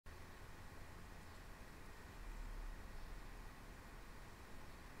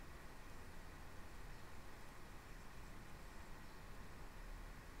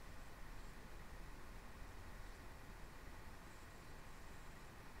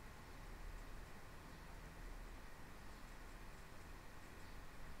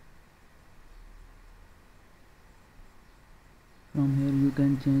you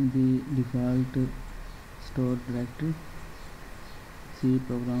can change the default store directory. C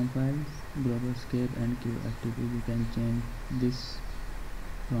program files, global scape and CuteFTP. You can change this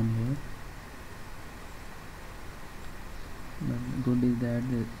from here, but good is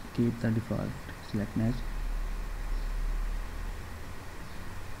that they keep the default. Select next.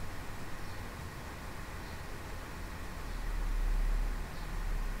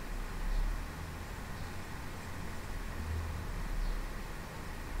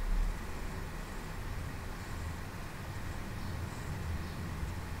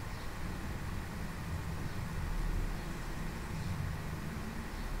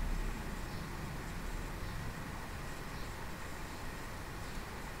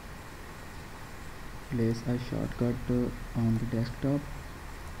 Place a shortcut on the desktop.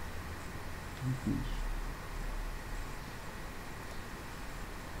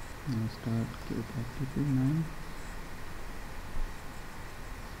 Now start CuteFTP 9.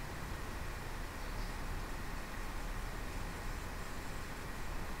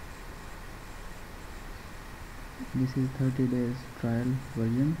 This is 30 days trial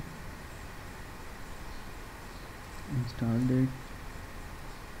version. Install date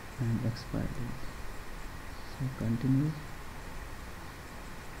and expire date. So continue.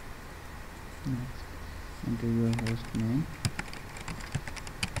 Next, enter your host name.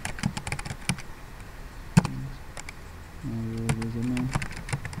 Now your username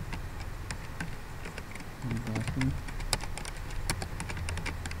and password.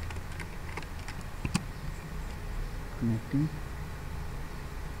 Connecting.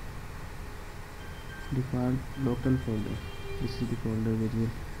 Default local folder. This is the folder which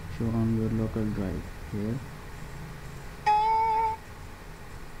will show on your local drive here.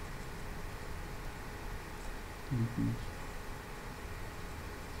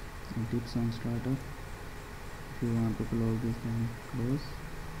 And tips on startup. If you want to close this, then close.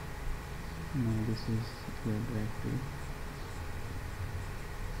 Now this is your directory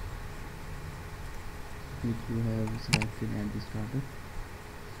which you have selected at the startup.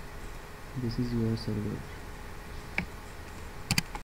 This is your server.